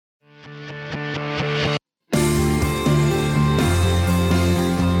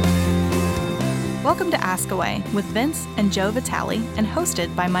Welcome to Ask Away with Vince and Joe Vitale and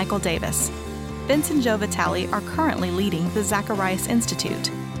hosted by Michael Davis. Vince and Joe Vitale are currently leading the Zacharias Institute.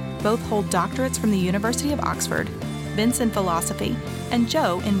 Both hold doctorates from the University of Oxford, Vince in philosophy, and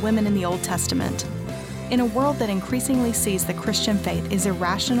Joe in Women in the Old Testament. In a world that increasingly sees the Christian faith as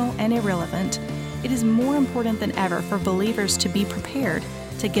irrational and irrelevant, it is more important than ever for believers to be prepared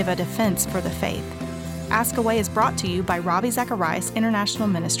to give a defense for the faith. Ask Away is brought to you by Ravi Zacharias International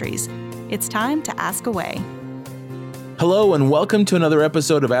Ministries. It's time to ask away. Hello and welcome to another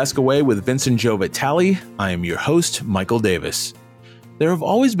episode of Ask Away with Vince and Joe Vitale. I am your host, Michael Davis. There have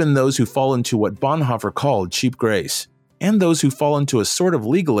always been those who fall into what Bonhoeffer called cheap grace, and those who fall into a sort of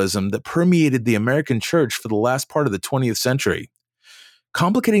legalism that permeated the American church for the last part of the 20th century.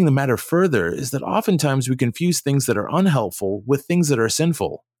 Complicating the matter further is that oftentimes we confuse things that are unhelpful with things that are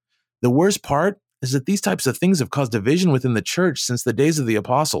sinful. The worst part is that these types of things have caused division within the church since the days of the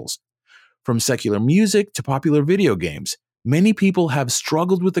apostles. From secular music to popular video games, many people have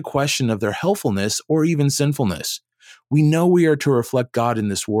struggled with the question of their helpfulness or even sinfulness. We know we are to reflect God in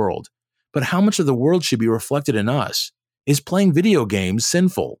this world, but how much of the world should be reflected in us? Is playing video games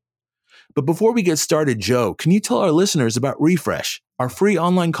sinful? But before we get started, Joe, can you tell our listeners about Refresh, our free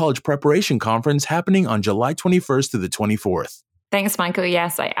online college preparation conference happening on July 21st through the 24th? Thanks, Michael.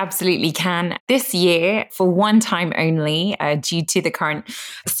 Yes, I absolutely can. This year, for one time only, due to the current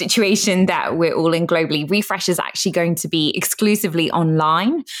situation that we're all in globally, Refresh is actually going to be exclusively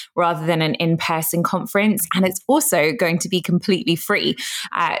online rather than an in-person conference. And it's also going to be completely free.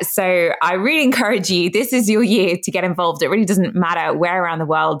 So I really encourage you, this is your year to get involved. It really doesn't matter where around the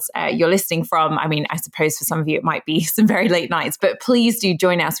world you're listening from. I mean, I suppose for some of you, it might be some very late nights, but please do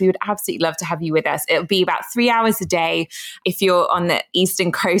join us. We would absolutely love to have you with us. It'll be about 3 hours a day. If you're on the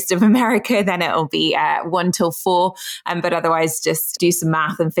eastern coast of America, then it'll be 1 till 4. But otherwise, just do some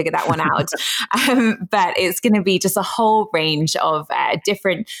math and figure that one out. But it's going to be just a whole range of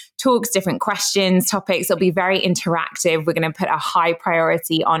different talks, different questions, topics. It'll be very interactive. We're going to put a high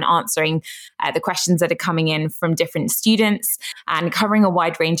priority on answering the questions that are coming in from different students and covering a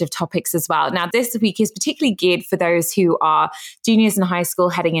wide range of topics as well. Now, this week is particularly geared for those who are juniors in high school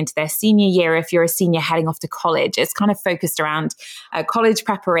heading into their senior year. If you're a senior heading off to college, it's kind of focused around college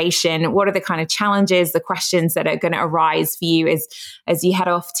preparation. What are the kind of challenges, the questions that are going to arise for you as you head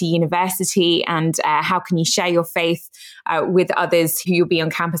off to university, and how can you share your faith with others who you'll be on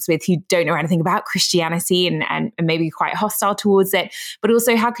campus with who don't know anything about Christianity and maybe quite hostile towards it, but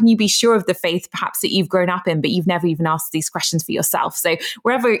also how can you be sure of the faith perhaps that you've grown up in, but you've never even asked these questions for yourself. So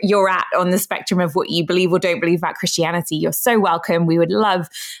wherever you're at on the spectrum of what you believe or don't believe about Christianity, you're so welcome. We would love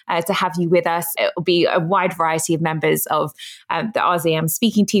to have you with us. It will be a wide variety of members of the RZM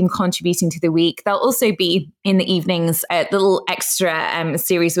speaking team contributing to the week. There'll also be in the evenings a little extra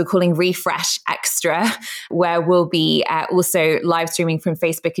series we're calling Refresh Extra, where we'll be also live streaming from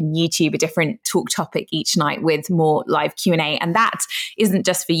Facebook and YouTube a different talk topic each night with more live Q&A. And that isn't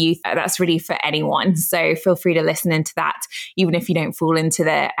just for youth, that's really for anyone. So feel free to listen into that, even if you don't fall into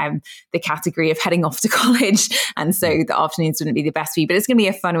the category of heading off to college. And so the afternoons wouldn't be the best for you, but it's going to be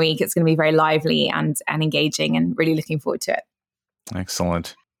a fun week. It's going to be very lively and engaging, and really looking forward to it.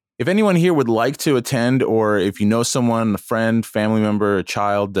 Excellent. If anyone here would like to attend, or if you know someone, a friend, family member, a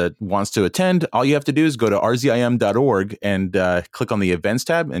child that wants to attend, all you have to do is go to rzim.org and click on the events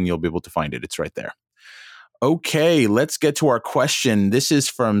tab, and you'll be able to find it. It's right there. Okay, let's get to our question. This is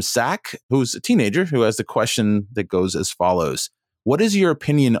from Zach, who's a teenager, who has the question that goes as follows. What is your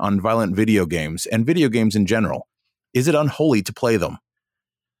opinion on violent video games and video games in general? Is it unholy to play them?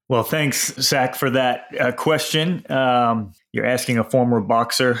 Well, thanks, Zach, for that question. You're asking a former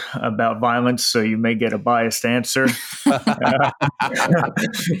boxer about violence, so you may get a biased answer. But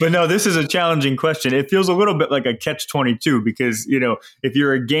no, this is a challenging question. It feels a little bit like a catch-22 because, if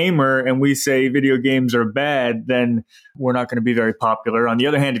you're a gamer and we say video games are bad, then we're not going to be very popular. On the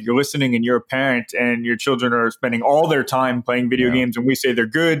other hand, if you're listening and you're a parent and your children are spending all their time playing video games and we say they're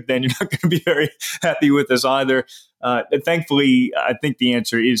good, then you're not going to be very happy with us either. Thankfully, I think the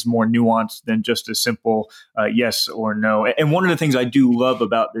answer is more nuanced than just a simple yes or no. And one of the things I do love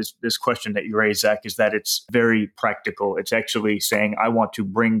about this question that you raised, Zach, is that it's very practical. It's actually saying, I want to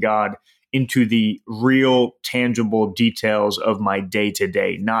bring God into the real, tangible details of my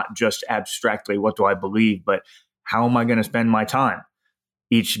day-to-day, not just abstractly, what do I believe, but how am I going to spend my time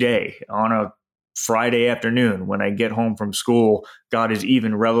each day on a Friday afternoon when I get home from school? God is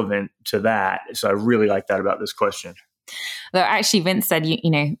even relevant to that. So I really like that about this question. Though actually Vince said,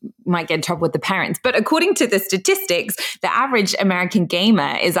 you know, might get in trouble with the parents. But according to the statistics, the average American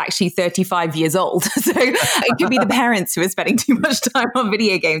gamer is actually 35 years old. So it could be the parents who are spending too much time on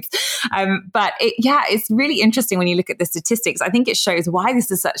video games. But it's really interesting when you look at the statistics. I think it shows why this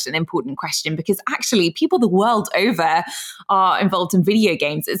is such an important question, because actually people the world over are involved in video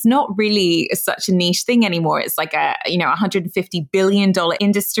games. It's not really such a niche thing anymore. It's like a $150 billion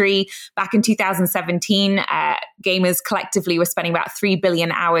industry. Back in 2017, gamers collectively were spending about 3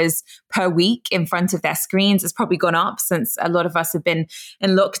 billion hours per week in front of their screens. It's probably gone up since a lot of us have been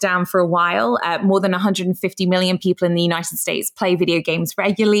in lockdown for a while. More than 150 million people in the United States play video games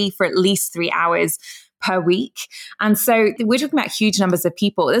regularly for at least 3 hours per week. And so we're talking about huge numbers of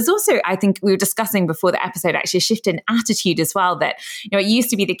people. There's also, I think we were discussing before the episode, actually a shift in attitude as well, that, it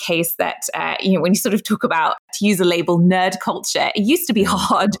used to be the case that, when you sort of talk about, to use a label, nerd culture, it used to be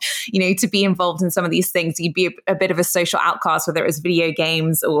hard, to be involved in some of these things. You'd be a bit of a social outcast, whether it was video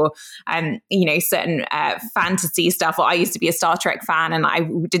games or, certain fantasy stuff. Or I used to be a Star Trek fan and I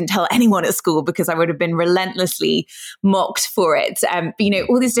didn't tell anyone at school because I would have been relentlessly mocked for it. But,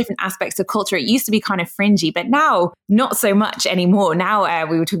 all these different aspects of culture, it used to be kind of fringy, but now not so much anymore. Now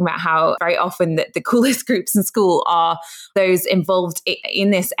we were talking about how very often the coolest groups in school are those involved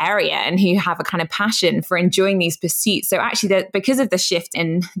in this area and who have a kind of passion for enjoying these pursuits. So actually, because of the shift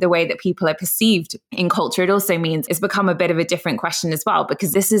in the way that people are perceived in culture, it also means it's become a bit of a different question as well,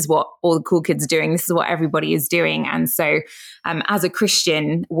 because this is what all the cool kids are doing. This is what everybody is doing. And so as a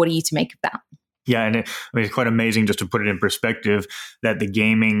Christian, what are you to make of that? Yeah, and it's quite amazing, just to put it in perspective, that the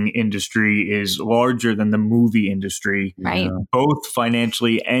gaming industry is larger than the movie industry, right? Both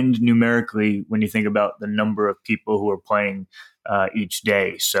financially and numerically, when you think about the number of people who are playing each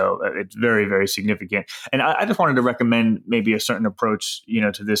day. So it's very, very significant. And I just wanted to recommend maybe a certain approach,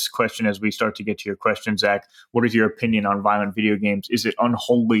 to this question as we start to get to your question, Zach. What is your opinion on violent video games? Is it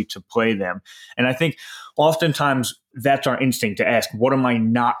unholy to play them? And I think oftentimes that's our instinct to ask, what am I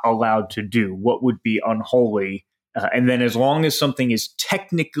not allowed to do? What would be unholy? And then as long as something is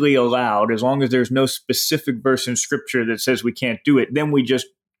technically allowed, as long as there's no specific verse in scripture that says we can't do it, then we just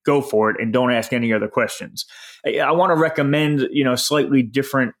go for it and don't ask any other questions. I want to recommend, a slightly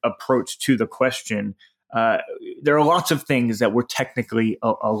different approach to the question. There are lots of things that we're technically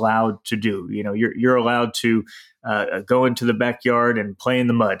allowed to do. You're allowed to go into the backyard and play in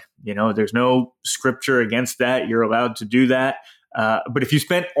the mud. There's no scripture against that. You're allowed to do that. But if you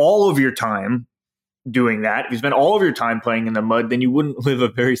spent all of your time doing that, if you spent all of your time playing in the mud, then you wouldn't live a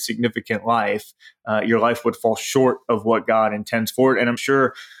very significant life. Your life would fall short of what God intends for it. And I'm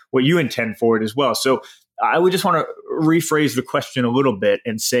sure what you intend for it as well. So I would just want to rephrase the question a little bit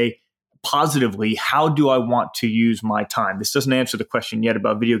and say, positively, how do I want to use my time? This doesn't answer the question yet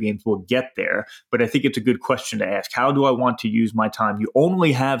about video games. We'll get there, but I think it's a good question to ask. How do I want to use my time? You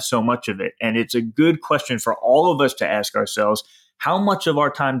only have so much of it. And it's a good question for all of us to ask ourselves. How much of our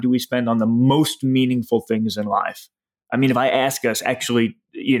time do we spend on the most meaningful things in life? I mean, if I ask us actually,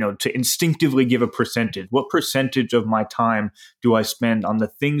 to instinctively give a percentage, what percentage of my time do I spend on the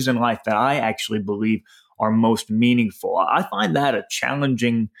things in life that I actually believe are most meaningful? I find that a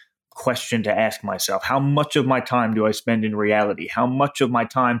challenging question to ask myself. How much of my time do I spend in reality? How much of my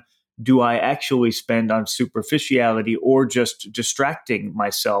time do I actually spend on superficiality or just distracting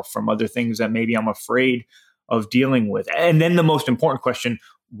myself from other things that maybe I'm afraid of dealing with? And then the most important question,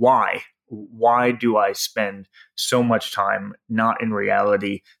 why? Why do I spend so much time not in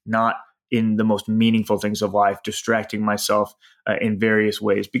reality, not in the most meaningful things of life, distracting myself in various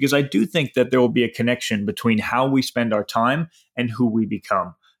ways? Because I do think that there will be a connection between how we spend our time and who we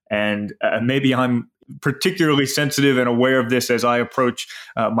become. And maybe I'm particularly sensitive and aware of this as I approach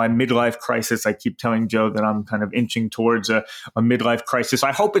my midlife crisis. I keep telling Joe that I'm kind of inching towards a midlife crisis.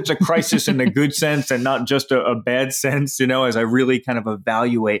 I hope it's a crisis in the good sense and not just a bad sense, as I really kind of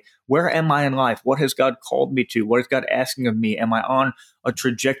evaluate, where am I in life? What has God called me to? What is God asking of me? Am I on a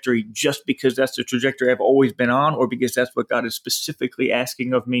trajectory just because that's the trajectory I've always been on, or because that's what God is specifically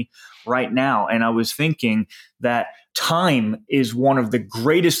asking of me right now? And I was thinking that time is one of the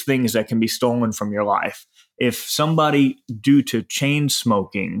greatest things that can be stolen from your life. If somebody, due to chain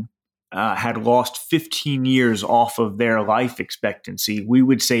smoking, had lost 15 years off of their life expectancy, we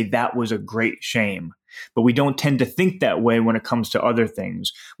would say that was a great shame. But we don't tend to think that way when it comes to other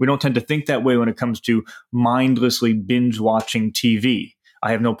things. We don't tend to think that way when it comes to mindlessly binge watching TV.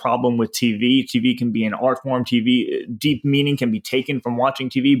 I have no problem with TV. TV can be an art form. Deep meaning can be taken from watching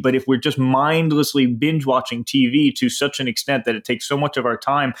TV. But if we're just mindlessly binge watching TV to such an extent that it takes so much of our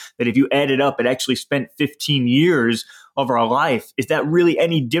time that if you add it up, it actually spent 15 years of our life, is that really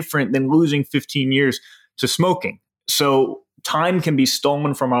any different than losing 15 years to smoking? So time can be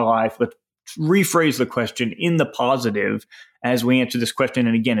stolen from our life. Let's rephrase the question in the positive as we answer this question.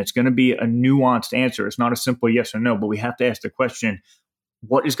 And again, it's going to be a nuanced answer. It's not a simple yes or no, but we have to ask the question,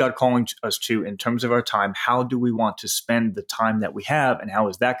 what is God calling us to in terms of our time? How do we want to spend the time that we have? And how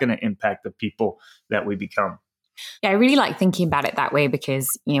is that going to impact the people that we become? Yeah, I really like thinking about it that way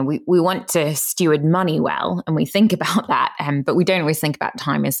because, we want to steward money well, and we think about that, but we don't always think about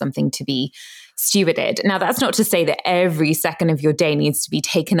time as something to be stewarded. Now, that's not to say that every second of your day needs to be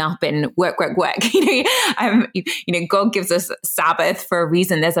taken up in work. God gives us Sabbath for a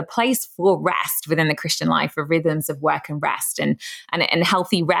reason. There's a place for rest within the Christian life, for rhythms of work and rest, and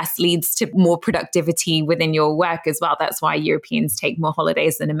healthy rest leads to more productivity within your work as well. That's why Europeans take more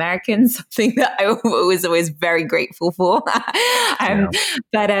holidays than Americans, something that I was always very grateful for.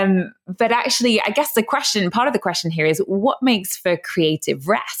 But actually, I guess part of the question here is what makes for creative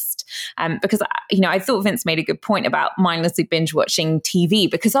rest? Because I thought Vince made a good point about mindlessly binge watching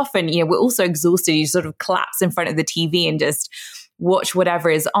TV, because often we're also exhausted. You sort of collapse in front of the TV and just watch whatever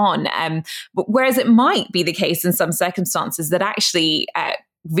is on. But whereas it might be the case in some circumstances that actually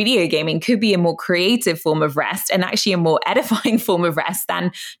video gaming could be a more creative form of rest and actually a more edifying form of rest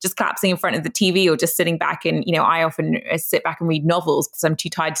than just collapsing in front of the TV or just sitting back and, I often sit back and read novels because I'm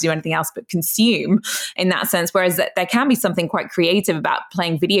too tired to do anything else but consume in that sense. Whereas that there can be something quite creative about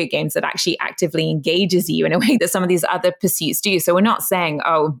playing video games that actually actively engages you in a way that some of these other pursuits do. So we're not saying,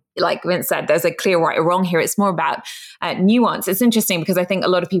 like Vince said, there's a clear right or wrong here. It's more about nuance. It's interesting because I think a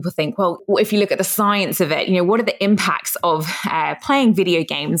lot of people think, well, if you look at the science of it, what are the impacts of playing video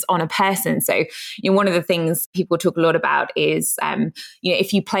games on a person? So, one of the things people talk a lot about is,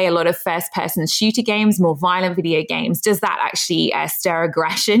 if you play a lot of first-person shooter games, more violent video games, does that actually stir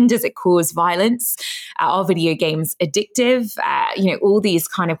aggression? Does it cause violence? Are video games addictive? All these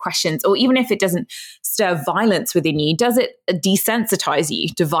kind of questions. Or even if it doesn't stir violence within you, does it desensitize you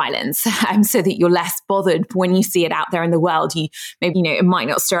to violence so that you're less bothered when you see it out there in the world? It might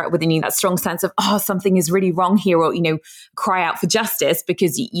not stir up within you that strong sense of, something is really wrong here, or, cry out for justice,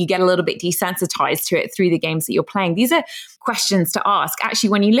 because you get a little bit desensitized to it through the games that you're playing. These are questions to ask. Actually,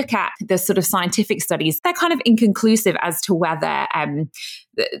 when you look at the sort of scientific studies, they're kind of inconclusive as to whether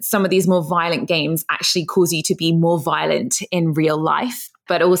some of these more violent games actually cause you to be more violent in real life.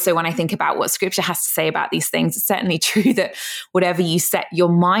 But also when I think about what scripture has to say about these things, it's certainly true that whatever you set your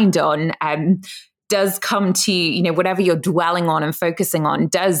mind on does come to, whatever you're dwelling on and focusing on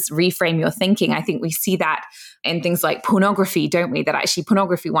does reframe your thinking. I think we see that in things like pornography, don't we? That actually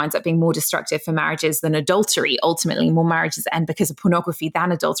pornography winds up being more destructive for marriages than adultery. Ultimately, more marriages end because of pornography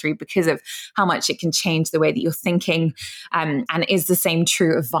than adultery, because of how much it can change the way that you're thinking. And is the same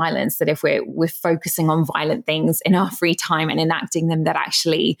true of violence, that if we're focusing on violent things in our free time and enacting them, that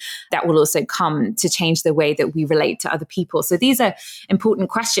actually that will also come to change the way that we relate to other people. So these are important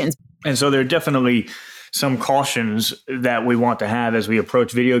questions. And so there are definitely some cautions that we want to have as we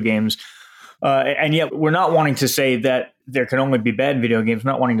approach video games. And yet we're not wanting to say that there can only be bad video games,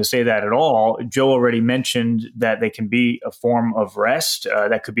 not wanting to say that at all. Joe already mentioned that they can be a form of rest.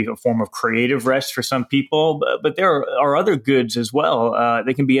 That could be a form of creative rest for some people, but there are other goods as well.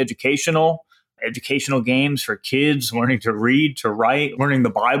 They can be educational games for kids, learning to read, to write, learning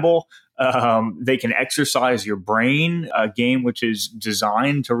the Bible. They can exercise your brain, a game which is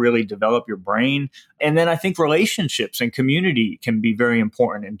designed to really develop your brain. And then I think relationships and community can be very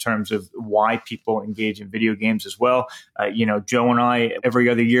important in terms of why people engage in video games as well. Joe and I, every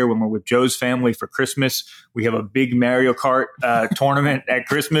other year when we're with Joe's family for Christmas, we have a big Mario Kart tournament at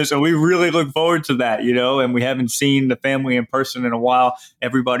Christmas. And we really look forward to that, and we haven't seen the family in person in a while.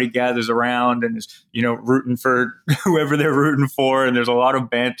 Everybody gathers around and is, rooting for whoever they're rooting for. And there's a lot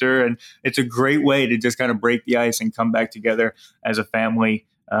of banter, and it's a great way to just kind of break the ice and come back together as a family.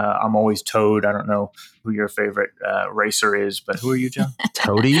 I'm always Toad. I don't know who your favorite racer is, but who are you, John?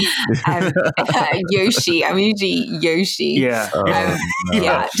 Toady? Yoshi. I'm usually Yoshi. Yeah.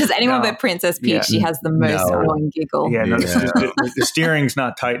 Yeah. Just anyone but Princess Peach. Yeah. She has the most annoying giggle. Yeah. No, the steering's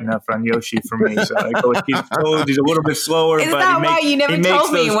not tight enough on Yoshi for me. So I go with Toad. He's a little bit slower. Is that why you never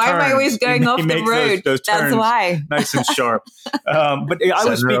told me? Why am I always going off the road? That's why. Nice and sharp. But I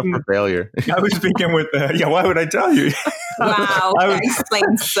was speaking for failure. I was speaking with. Why would I tell you? Wow. That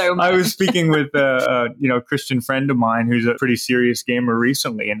explains so much. I was speaking with Christian friend of mine who's a pretty serious gamer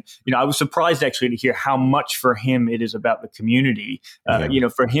recently. And, I was surprised actually to hear how much for him it is about the community.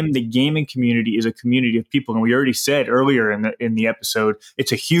 For him, the gaming community is a community of people. And we already said earlier in the episode,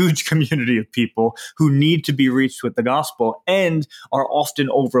 it's a huge community of people who need to be reached with the gospel and are often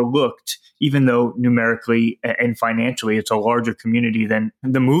overlooked, even though numerically and financially, it's a larger community than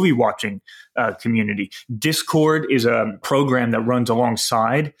the movie watching community. Discord is a program that runs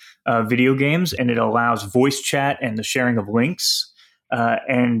alongside video games, and it allows voice chat and the sharing of links.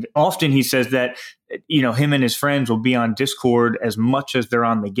 And often he says that, him and his friends will be on Discord as much as they're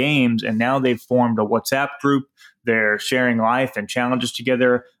on the games. And now they've formed a WhatsApp group. They're sharing life and challenges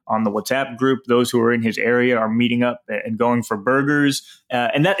together on the WhatsApp group. Those who are in his area are meeting up and going for burgers.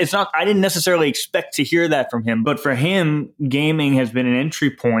 And that it's not, I didn't necessarily expect to hear that from him, but for him, gaming has been an entry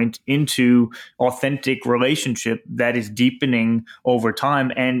point into authentic relationship that is deepening over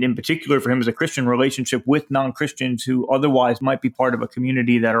time. And in particular for him as a Christian, relationship with non-Christians who otherwise might be part of a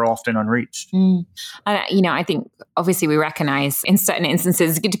community that are often unreached. I think obviously we recognize in certain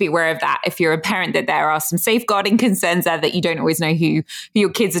instances, it's good to be aware of that. If you're a parent, that there are some safeguarding concerns there that you don't always know who your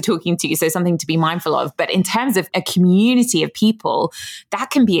kids are talking to. So something to be mindful of. But in terms of a community of people, that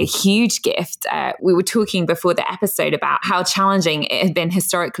can be a huge gift. We were talking before the episode about how challenging it had been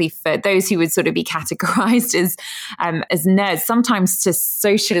historically for those who would sort of be categorized as nerds, sometimes to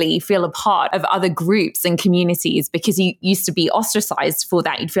socially feel a part of other groups and communities, because you used to be ostracized for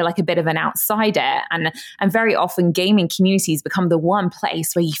that. You'd feel like a bit of an outsider. And very often gaming communities become the one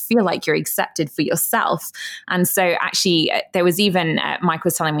place where you feel like you're accepted for yourself. And so actually there was even, Mike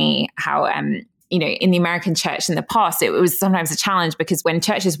was telling me how, in the American church in the past, it was sometimes a challenge because when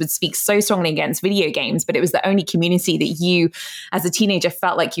churches would speak so strongly against video games, but it was the only community that you as a teenager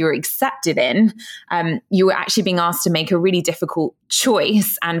felt like you were accepted in, you were actually being asked to make a really difficult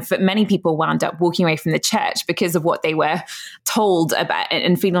choice. And for many people wound up walking away from the church because of what they were told about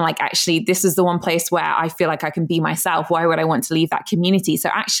and feeling like, actually, this is the one place where I feel like I can be myself. Why would I want to leave that community? So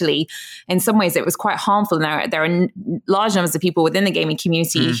actually, in some ways, it was quite harmful. And there are large numbers of people within the gaming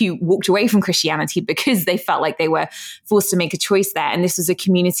community who walked away from Christianity because they felt like they were forced to make a choice there. And this was a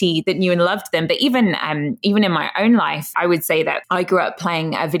community that knew and loved them. But even in my own life, I would say that I grew up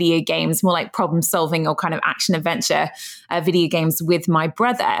playing video games, more like problem solving or kind of action adventure video games with my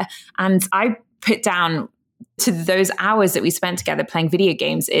brother. And I put down to those hours that we spent together playing video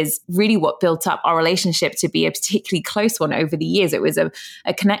games is really what built up our relationship to be a particularly close one over the years. It was a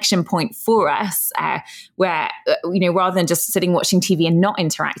connection point for us where, rather than just sitting watching TV and not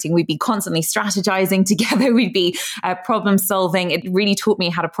interacting, we'd be constantly strategizing together. We'd be problem solving. It really taught me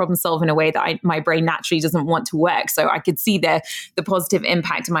how to problem solve in a way that my brain naturally doesn't want to work. So I could see the positive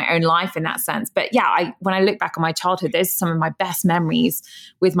impact in my own life in that sense. But yeah, when I look back on my childhood, those are some of my best memories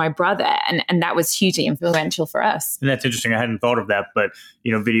with my brother. And that was hugely influential for us. And that's interesting. I hadn't thought of that, but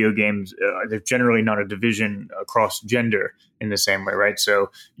video games, they're generally not a division across gender in the same way, right?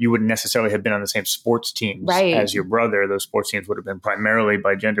 So you wouldn't necessarily have been on the same sports teams as your brother. Those sports teams would have been primarily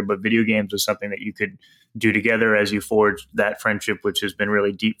by gender, but video games was something that you could do together as you forged that friendship, which has been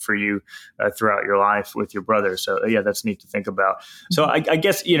really deep for you throughout your life with your brother. So yeah, that's neat to think about. So I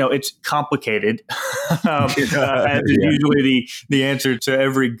guess, it's complicated. As is usually the answer to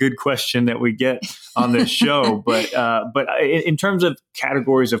every good question that we get on this show. But in terms of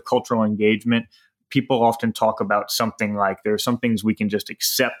categories of cultural engagement, people often talk about something like there are some things we can just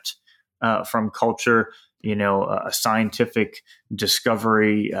accept from culture. A scientific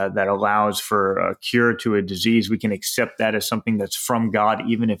discovery that allows for a cure to a disease. We can accept that as something that's from God,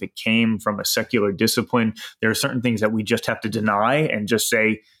 even if it came from a secular discipline. There are certain things that we just have to deny and just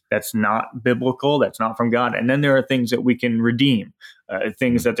say that's not biblical, that's not from God. And then there are things that we can redeem,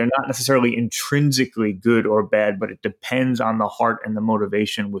 things that they're not necessarily intrinsically good or bad, but it depends on the heart and the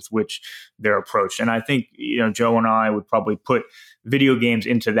motivation with which they're approached. And I think, Joe and I would probably put video games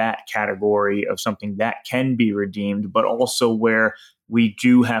into that category of something that can be redeemed, but also where we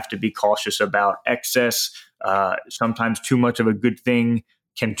do have to be cautious about excess. Sometimes too much of a good thing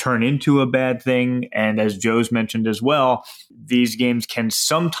can turn into a bad thing. And as Joe's mentioned as well, these games can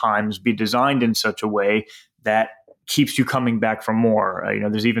sometimes be designed in such a way that keeps you coming back for more.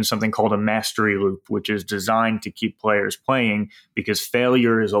 There's even something called a mastery loop, which is designed to keep players playing because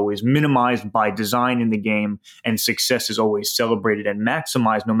failure is always minimized by design in the game and success is always celebrated and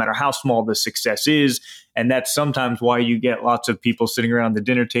maximized no matter how small the success is. And that's sometimes why you get lots of people sitting around the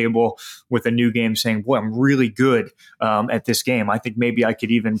dinner table with a new game saying, boy, I'm really good at this game. I think maybe I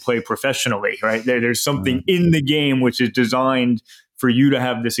could even play professionally, right? There's something in the game which is designed for you to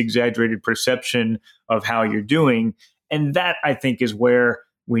have this exaggerated perception of how you're doing. And that, I think, is where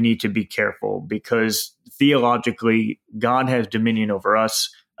we need to be careful, because theologically, God has dominion over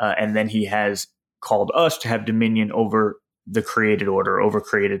us, and then he has called us to have dominion over the created order, over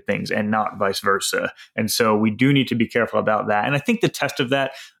created things, and not vice versa. And so we do need to be careful about that. And I think the test of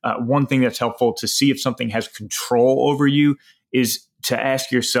that, one thing that's helpful to see if something has control over you, is to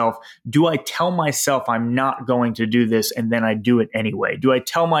ask yourself, do I tell myself I'm not going to do this and then I do it anyway? Do I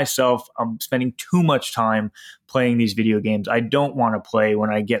tell myself I'm spending too much time playing these video games I don't want to play when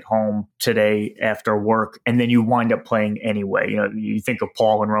I get home today after work, and then you wind up playing anyway? You know, you think of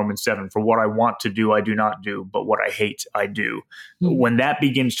Paul in Romans 7, for what I want to do, I do not do, but what I hate, I do. Mm-hmm. When that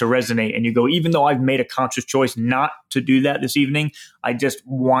begins to resonate and you go, even though I've made a conscious choice not to do that this evening, I just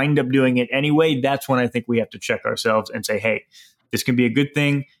wind up doing it anyway, that's when I think we have to check ourselves and say, hey, this can be a good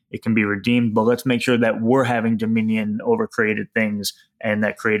thing. It can be redeemed, but let's make sure that we're having dominion over created things, and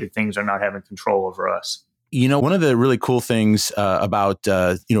that created things are not having control over us. You know, one of the really cool things about,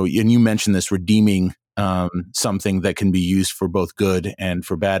 and you mentioned this redeeming something that can be used for both good and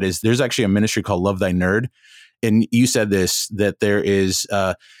for bad, is there's actually a ministry called Love Thy Nerd. And you said this, that there is,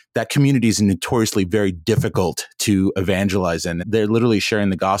 that community is notoriously very difficult to evangelize in. They're literally sharing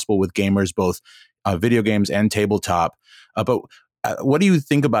the gospel with gamers, both video games and tabletop. But what do you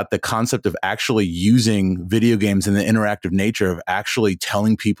think about the concept of actually using video games and the interactive nature of actually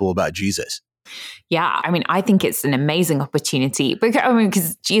telling people about Jesus? Yeah, I mean, I think it's an amazing opportunity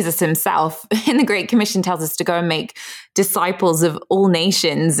because Jesus himself in the Great Commission tells us to go and make disciples of all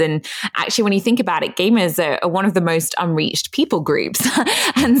nations. And actually, when you think about it, gamers are one of the most unreached people groups.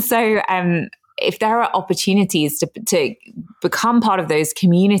 And so if there are opportunities to become part of those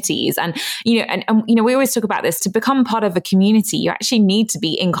communities, and we always talk about this, to become part of a community, you actually need to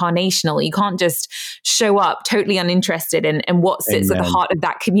be incarnational. You can't just show up totally uninterested in what sits Amen. At the heart of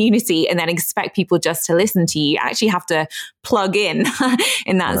that community and then expect people just to listen to you. You actually have to plug in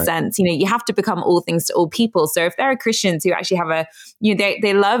that right. sense. You have to become all things to all people. So if there are Christians who actually have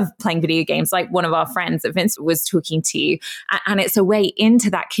they love playing video games, like one of our friends that Vince was talking to, and it's a way into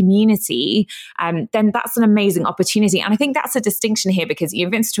that community, then that's an amazing opportunity. And I think that's a distinction here, because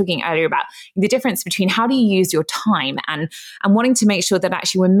Vince was talking earlier about the difference between how do you use your time and wanting to make sure that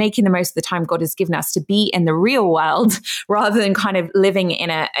actually we're making the most of the time God has given us to be in the real world, rather than kind of living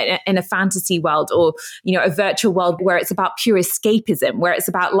in a fantasy world, or a virtual world where it's about pure escapism, where it's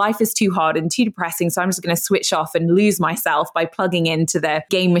about life is too hard and too depressing, so I'm just going to switch off and lose myself by plugging into the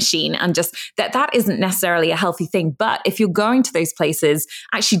game machine. And just that isn't necessarily a healthy thing. But if you're going to those places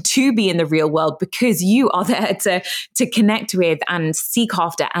actually to be in the real world, because you are there to connect with and seek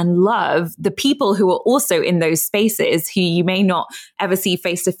after and love the people who are also in those spaces, who you may not ever see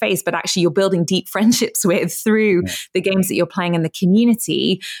face to face, but actually you're building deep friendships with through the games that you're playing in the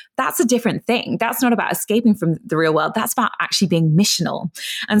community, that's a different thing. That's not about escaping from the real world. That's about actually being missional.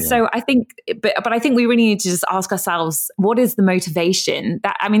 And so I think, but I think we really need to just ask ourselves, what is the motivation?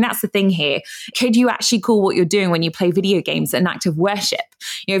 That's the thing here. Could you actually call what you're doing when you play video games an act of worship?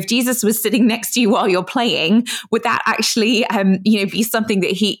 If Jesus was sitting next to you while you're playing, would that actually, be something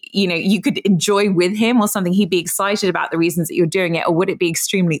that you could enjoy with him, or something he'd be excited about the reasons that you're doing it? Or would it be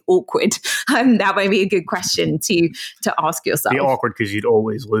extremely awkward? That might be a good question to ask yourself. Be awkward because you'd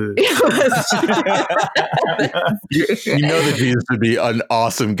always lose. You know that Jesus would be an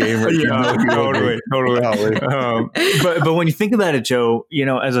awesome gamer. Totally. But when you think about it, Joe,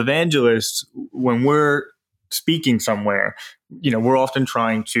 as evangelists, when we're speaking somewhere, we're often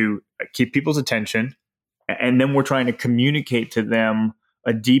trying to keep people's attention, and then we're trying to communicate to them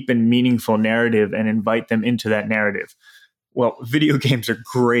a deep and meaningful narrative and invite them into that narrative. Well, video games are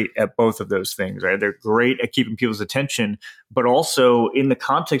great at both of those things, right? They're great at keeping people's attention, but also in the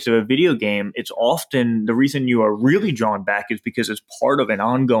context of a video game, it's often the reason you are really drawn back is because it's part of an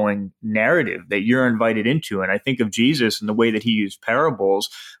ongoing narrative that you're invited into. And I think of Jesus and the way that he used parables,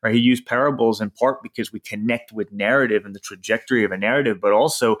 right? He used parables in part because we connect with narrative and the trajectory of a narrative, but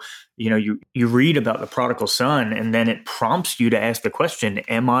also, you read about the prodigal son, and then it prompts you to ask the question,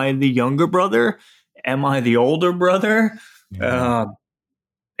 am I the younger brother? Am I the older brother? Am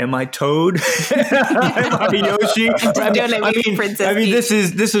I Toad? Am I Yoshi?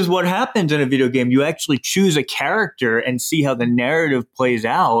 This is what happens in a video game. You actually choose a character and see how the narrative plays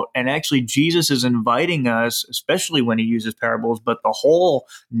out. And actually, Jesus is inviting us, especially when he uses parables, but the whole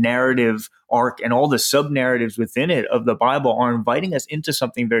narrative arc and all the sub-narratives within it of the Bible are inviting us into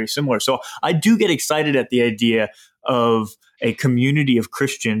something very similar. So I do get excited at the idea of a community of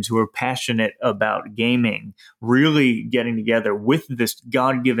Christians who are passionate about gaming, really getting together with this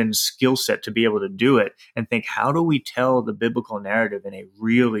God-given skill set to be able to do it and think, how do we tell the biblical narrative in a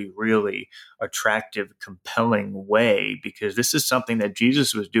really, really attractive, compelling way? Because this is something that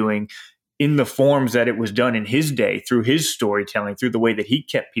Jesus was doing in the forms that it was done in his day, through his storytelling, through the way that he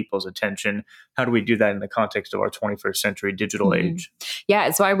kept people's attention. How do we do that in the context of our 21st century digital age? Yeah,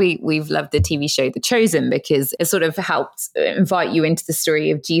 it's why we've loved the TV show The Chosen, because it sort of helped invite you into the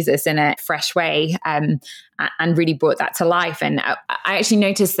story of Jesus in a fresh way, and really brought that to life. And I actually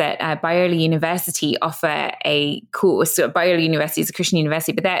noticed that Biola University offer a course. So Biola University is a Christian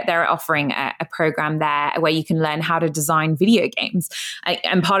university, but they're offering a program there where you can learn how to design video games.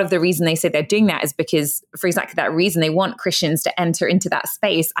 And part of the reason they say they're doing that is because, for exactly that reason, they want Christians to enter into that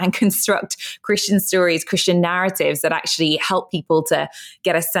space and construct Christian stories, Christian narratives that actually help people to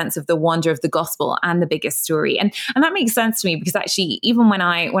get a sense of the wonder of the gospel and the biggest story. And that makes sense to me, because actually, even when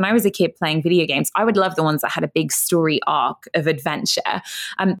I was a kid playing video games, I would love the ones that had a big story arc of adventure.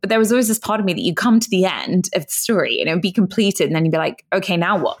 But there was always this part of me that you'd come to the end of the story and it would be completed, and then you'd be like, okay,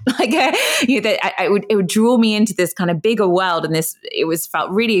 now what? It would draw me into this kind of bigger world, and felt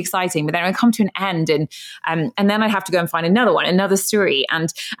really exciting. But then it would come to an end, and then I'd have to go and find another one, another story.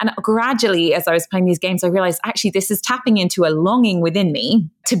 And gradually, as I was playing these games, I realized actually this is tapping into a longing within me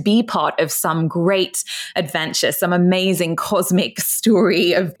to be part of some great adventure, some amazing cosmic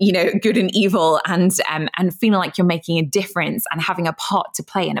story of, good and evil, and feeling like you're making a difference and having a part to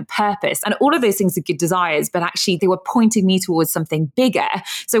play and a purpose. And all of those things are good desires, but actually they were pointing me towards something bigger.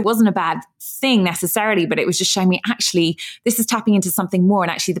 So it wasn't a bad thing necessarily, but it was just showing me actually this is tapping into something more.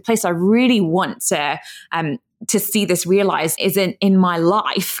 And actually the place I really want to see this realized is in my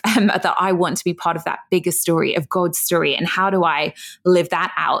life, that I want to be part of that bigger story of God's story. And how do I live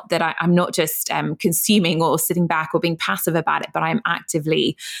that out? That I'm not just consuming or sitting back or being passive about it, but I'm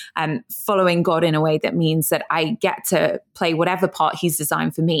actively following God in a way that means that I get to play whatever part he's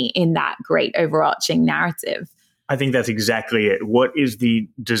designed for me in that great overarching narrative. I think that's exactly it. What is the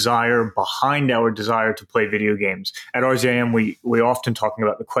desire behind our desire to play video games? At RZIM, we're often talking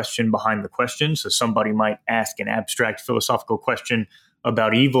about the question behind the question. So somebody might ask an abstract philosophical question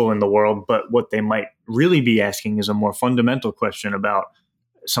about evil in the world, but what they might really be asking is a more fundamental question about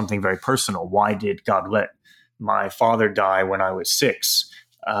something very personal. Why did God let my father die when I was 6?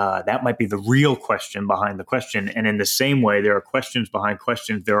 That might be the real question behind the question. And in the same way, there are questions behind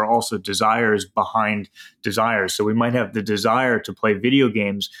questions. There are also desires behind desires. So we might have the desire to play video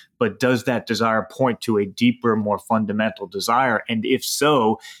games, but does that desire point to a deeper, more fundamental desire? And if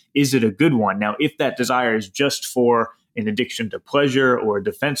so, is it a good one? Now, if that desire is just for an addiction to pleasure or a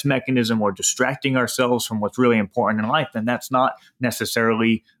defense mechanism or distracting ourselves from what's really important in life, then that's not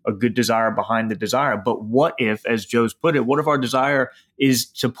necessarily a good desire behind the desire. But what if, as Joe's put it, what if our desire is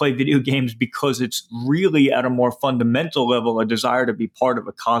to play video games because it's really at a more fundamental level, a desire to be part of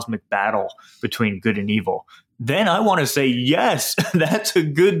a cosmic battle between good and evil? Then I want to say, yes, that's a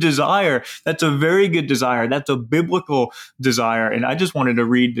good desire. That's a very good desire. That's a biblical desire. And I just wanted to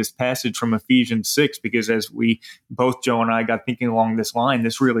read this passage from Ephesians 6, because as both Joe and I got thinking along this line,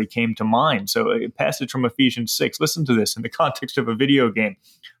 this really came to mind. So a passage from Ephesians 6, listen to this in the context of a video game.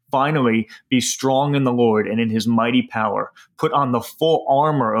 Finally, be strong in the Lord and in his mighty power. Put on the full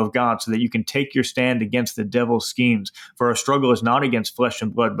armor of God so that you can take your stand against the devil's schemes. For our struggle is not against flesh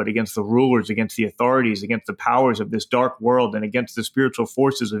and blood, but against the rulers, against the authorities, against the powers of this dark world, and against the spiritual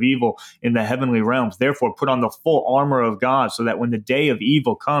forces of evil in the heavenly realms. Therefore, put on the full armor of God so that when the day of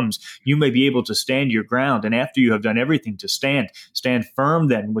evil comes, you may be able to stand your ground. And after you have done everything to stand firm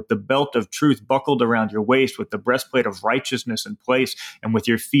then with the belt of truth buckled around your waist, with the breastplate of righteousness in place, and with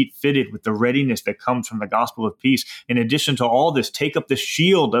your feet fitted with the readiness that comes from the gospel of peace. In addition to all this, take up the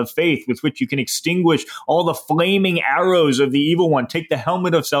shield of faith with which you can extinguish all the flaming arrows of the evil one. Take the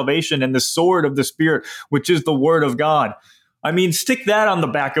helmet of salvation and the sword of the Spirit, which is the word of God. I mean, stick that on the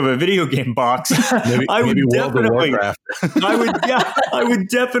back of a video game box. I would definitely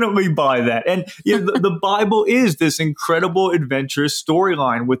buy that. And the Bible is this incredible adventurous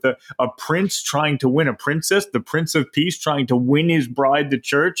storyline with a prince trying to win a princess, the Prince of Peace trying to win his bride, the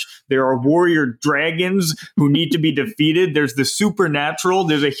church. There are warrior dragons who need to be defeated. There's the supernatural.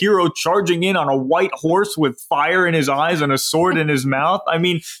 There's a hero charging in on a white horse with fire in his eyes and a sword in his mouth. I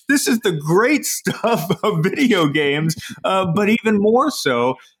mean, this is the great stuff of video games. But even more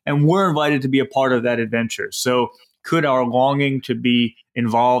so, and we're invited to be a part of that adventure. So could our longing to be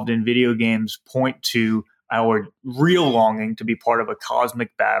involved in video games point to our real longing to be part of a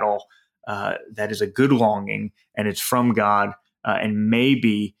cosmic battle that is a good longing, and it's from God, and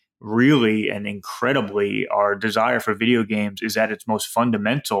maybe really and incredibly our desire for video games is at its most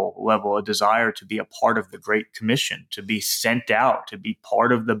fundamental level a desire to be a part of the Great Commission, to be sent out, to be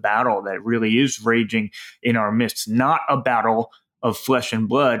part of the battle that really is raging in our midst. Not a battle of flesh and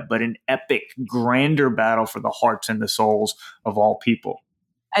blood, but an epic, grander battle for the hearts and the souls of all people.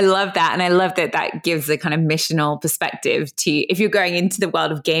 I love that. And I love that that gives a kind of missional perspective to, if you're going into the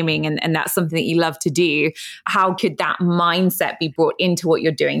world of gaming and that's something that you love to do, how could that mindset be brought into what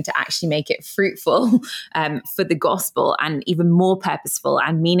you're doing to actually make it fruitful for the gospel and even more purposeful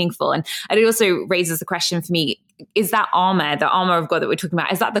and meaningful? And it also raises the question for me, is that armor, the armor of God that we're talking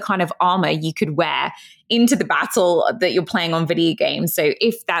about, is that the kind of armor you could wear into the battle that you're playing on video games? So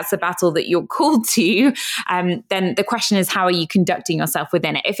if that's a battle that you're called to, then the question is, how are you conducting yourself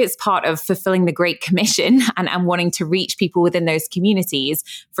within it? If it's part of fulfilling the Great Commission and wanting to reach people within those communities,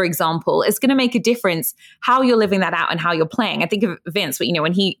 for example, it's going to make a difference how you're living that out and how you're playing. I think of Vince, but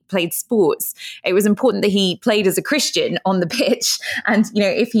when he played sports, it was important that he played as a Christian on the pitch. And,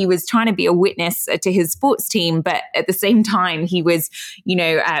 if he was trying to be a witness to his sports team, but at the same time, he was,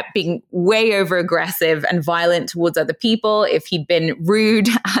 being way over aggressive and violent towards other people, if he'd been rude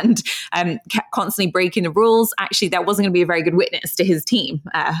and kept constantly breaking the rules, actually, that wasn't going to be a very good witness to his team.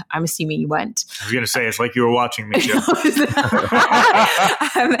 I'm assuming you weren't. I was going to say, it's like you were watching me, Joe. But,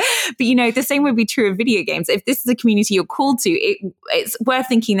 the same would be true of video games. If this is a community you're called to, it's worth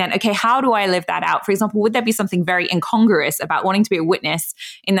thinking then, okay, how do I live that out? For example, would there be something very incongruous about wanting to be a witness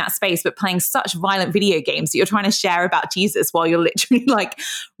in that space, but playing such violent video games that you're trying to share about Jesus while you're literally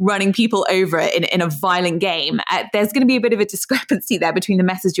running people over in a violent game? There's going to be a bit of a discrepancy there between the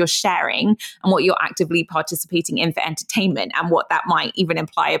message you're sharing and what you're actively participating in for entertainment, and what that might even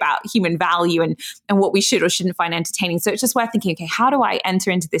imply about human value and what we should or shouldn't find entertaining. So it's just worth thinking, okay, how do I enter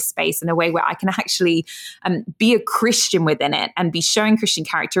into this space in a way where I can actually be a Christian within it and be showing Christian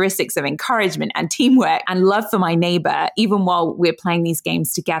characteristics of encouragement and teamwork and love for my neighbor, even while we're playing these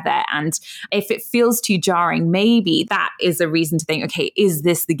games together? And if it feels too jarring, maybe that is a reason to think, okay, is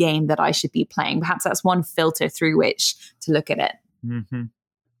this the game that I should be playing? Perhaps that's one filter through which to look at it. Mm-hmm.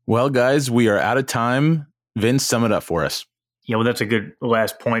 Well, guys, we are out of time. Vince, sum it up for us. Yeah, well, that's a good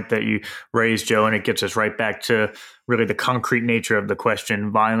last point that you raised, Joe, and it gets us right back to really the concrete nature of the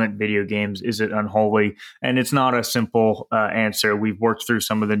question: violent video games, is it unholy? And it's not a simple answer. We've worked through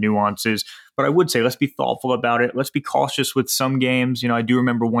some of the nuances, but I would say let's be thoughtful about it. Let's be cautious with some games. I do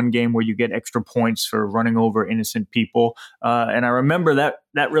remember one game where you get extra points for running over innocent people, and I remember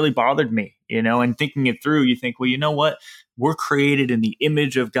that really bothered me. And thinking it through, you think, well, you know what? We're created in the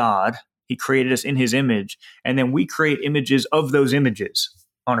image of God. He created us in his image, and then we create images of those images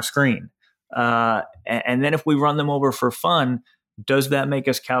on a screen. And then if we run them over for fun, does that make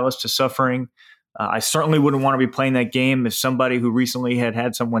us callous to suffering? I certainly wouldn't want to be playing that game if somebody who recently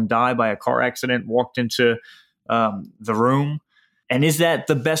had someone die by a car accident walked into the room. And is that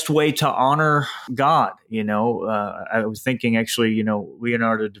the best way to honor God? I was thinking actually,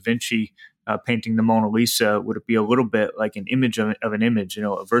 Leonardo da Vinci painting the Mona Lisa, would it be a little bit like an image of an image,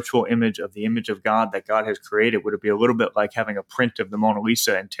 a virtual image of the image of God that God has created? Would it be a little bit like having a print of the Mona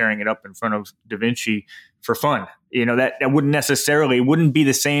Lisa and tearing it up in front of Da Vinci for fun? That wouldn't be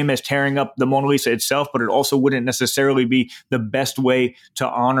the same as tearing up the Mona Lisa itself, but it also wouldn't necessarily be the best way to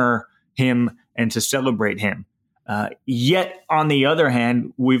honor him and to celebrate him. Yet, on the other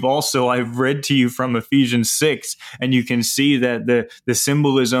hand, I've read to you from Ephesians 6, and you can see that the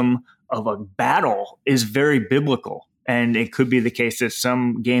symbolism of a battle is very biblical. And it could be the case that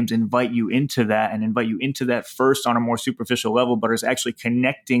some games invite you into that first on a more superficial level, but is actually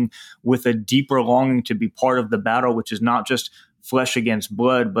connecting with a deeper longing to be part of the battle, which is not just flesh against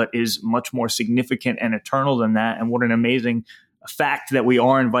blood, but is much more significant and eternal than that. And what an amazing fact that we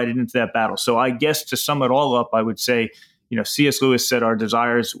are invited into that battle. So I guess to sum it all up, I would say, C.S. Lewis said our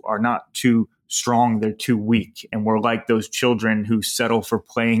desires are not too strong, they're too weak. And we're like those children who settle for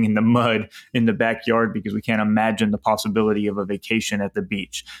playing in the mud in the backyard because we can't imagine the possibility of a vacation at the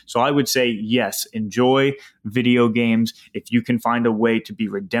beach. So I would say, yes, enjoy video games. If you can find a way to be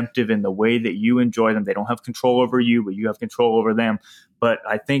redemptive in the way that you enjoy them, they don't have control over you, but you have control over them. But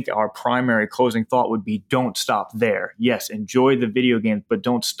I think our primary closing thought would be, don't stop there. Yes, enjoy the video games, but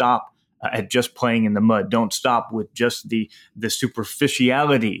don't stop at just playing in the mud. Don't stop with just the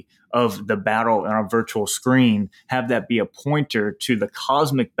superficiality of the battle on a virtual screen. Have that be a pointer to the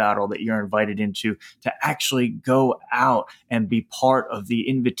cosmic battle that you're invited into, to actually go out and be part of the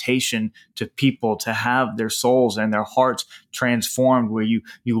invitation to people to have their souls and their hearts transformed, where you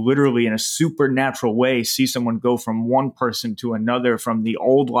literally in a supernatural way see someone go from one person to another, from the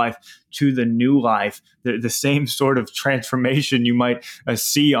old life to the new life, the same sort of transformation you might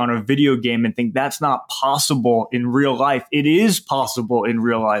see on a video game and think that's not possible in real life. It is possible in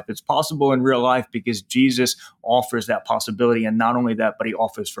real life. It's possible in real life because Jesus offers that possibility. And not only that, but he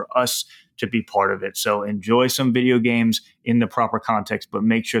offers for us to be part of it. So enjoy some video games in the proper context, but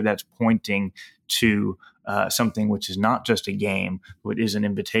make sure that's pointing to something which is not just a game, but is an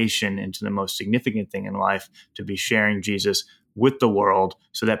invitation into the most significant thing in life, to be sharing Jesus with the world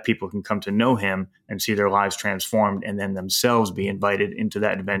so that people can come to know him and see their lives transformed, and then themselves be invited into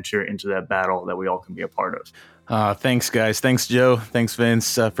that adventure, into that battle that we all can be a part of. Thanks, guys. Thanks, Joe. Thanks,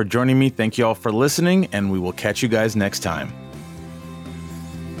 Vince, for joining me. Thank you all for listening, and we will catch you guys next time.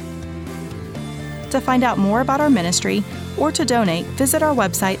 To find out more about our ministry or to donate, visit our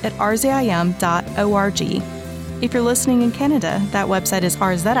website at rzim.org. If you're listening in Canada, that website is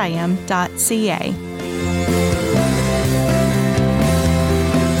rzim.ca.